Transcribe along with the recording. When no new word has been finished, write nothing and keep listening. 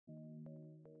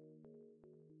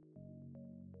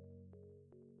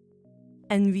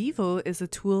NVivo is a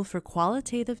tool for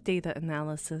qualitative data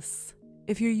analysis.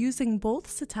 If you're using both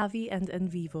Citavi and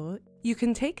NVivo, you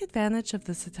can take advantage of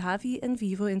the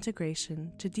Citavi-NVivo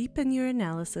integration to deepen your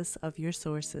analysis of your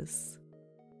sources.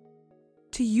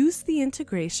 To use the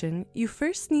integration, you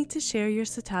first need to share your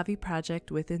Citavi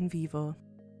project with NVivo.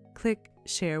 Click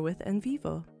Share with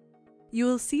NVivo. You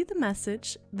will see the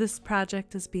message, "This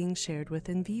project is being shared with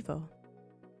NVivo."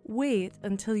 Wait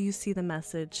until you see the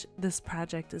message, "This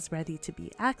project is ready to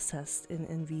be accessed in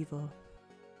NVivo."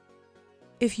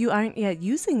 If you aren't yet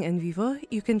using NVivo,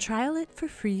 you can trial it for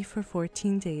free for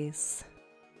 14 days.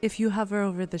 If you hover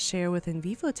over the Share with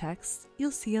NVivo text,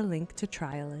 you'll see a link to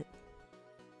trial it.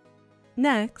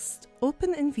 Next,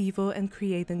 open NVivo and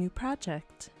create a new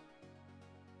project.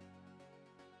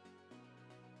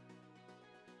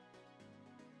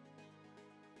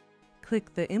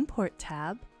 Click the Import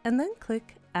tab and then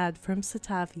click Add from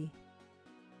Citavi.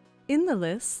 In the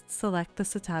list, select the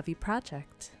Citavi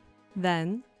project.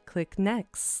 Then, click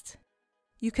Next.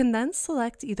 You can then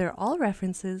select either all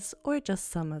references or just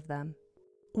some of them.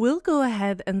 We'll go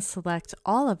ahead and select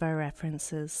all of our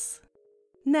references.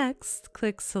 Next,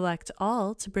 click Select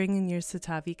All to bring in your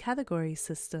Citavi category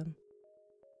system.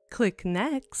 Click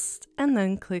Next and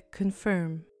then click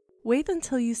Confirm. Wait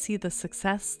until you see the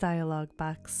Success dialog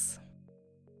box.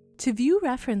 To view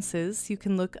references, you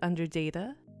can look under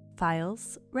Data,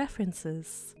 Files,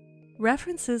 References.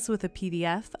 References with a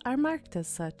PDF are marked as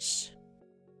such.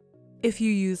 If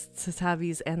you used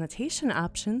Citavi's annotation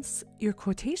options, your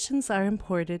quotations are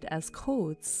imported as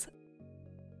codes.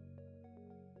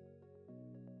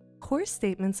 Core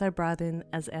statements are brought in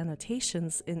as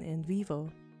annotations in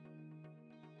NVivo.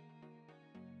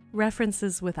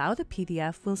 References without a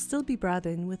PDF will still be brought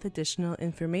in with additional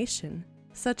information,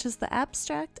 such as the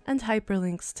abstract and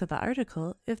hyperlinks to the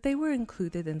article if they were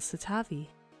included in Citavi.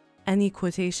 Any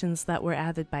quotations that were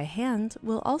added by hand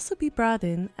will also be brought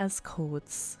in as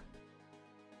codes.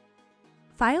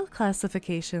 File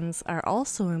classifications are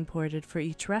also imported for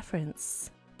each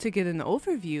reference. To get an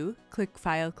overview, click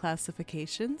File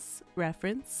Classifications,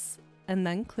 Reference, and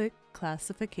then click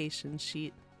Classification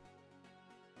Sheet.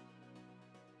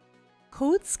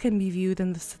 Codes can be viewed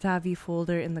in the Citavi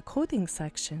folder in the Coding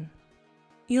section.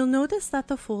 You'll notice that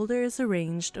the folder is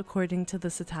arranged according to the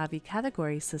Citavi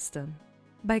category system.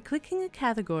 By clicking a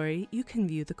category, you can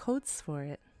view the codes for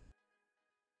it.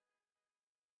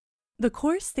 The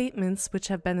core statements which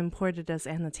have been imported as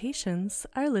annotations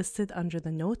are listed under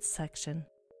the Notes section.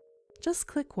 Just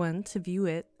click one to view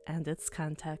it and its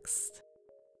context.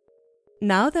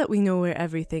 Now that we know where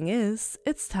everything is,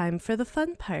 it's time for the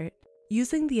fun part,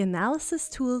 using the analysis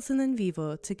tools in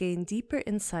NVivo to gain deeper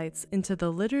insights into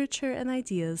the literature and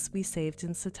ideas we saved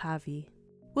in Citavi.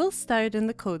 We'll start in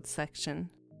the Code section.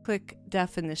 Click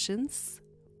Definitions,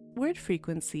 Word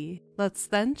Frequency. Let's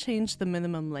then change the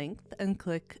minimum length and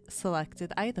click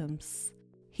Selected Items.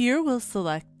 Here we'll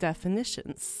select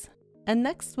Definitions, and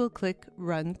next we'll click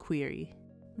Run Query.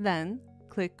 Then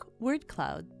click Word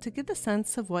Cloud to get a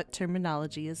sense of what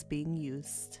terminology is being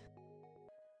used.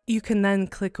 You can then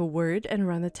click a word and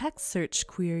run a text search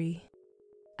query.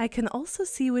 I can also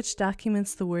see which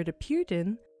documents the word appeared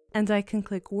in, and I can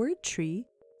click Word Tree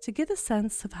to get a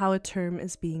sense of how a term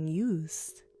is being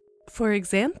used. For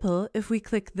example, if we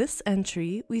click this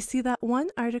entry, we see that one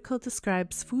article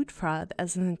describes food fraud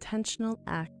as an intentional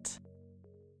act.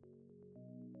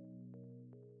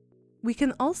 We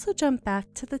can also jump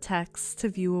back to the text to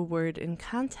view a word in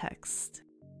context.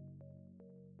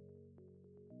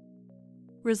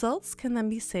 Results can then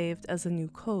be saved as a new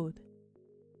code.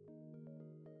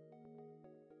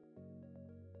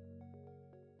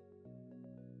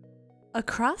 A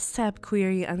crosstab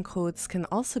query on codes can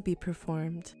also be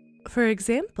performed. For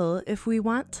example, if we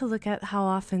want to look at how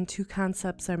often two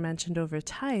concepts are mentioned over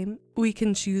time, we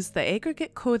can choose the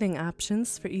aggregate coding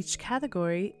options for each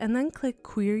category and then click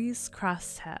Queries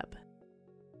Crosstab.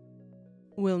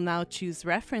 We'll now choose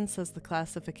Reference as the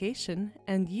classification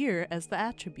and Year as the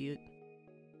attribute.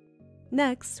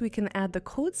 Next, we can add the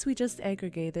codes we just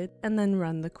aggregated and then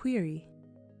run the query.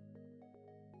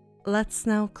 Let's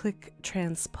now click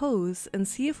Transpose and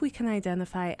see if we can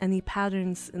identify any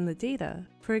patterns in the data.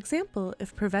 For example,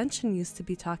 if prevention used to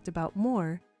be talked about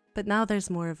more, but now there's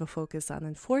more of a focus on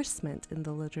enforcement in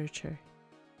the literature.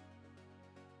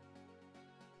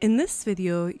 In this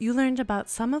video, you learned about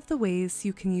some of the ways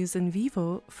you can use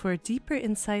NVivo for deeper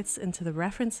insights into the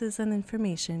references and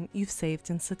information you've saved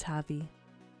in Citavi.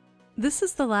 This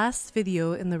is the last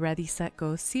video in the Ready, Set,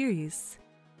 Go series.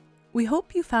 We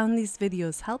hope you found these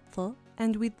videos helpful,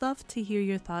 and we'd love to hear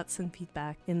your thoughts and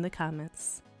feedback in the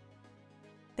comments.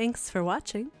 Thanks for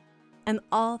watching! and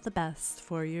all the best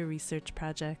for your research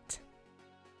project.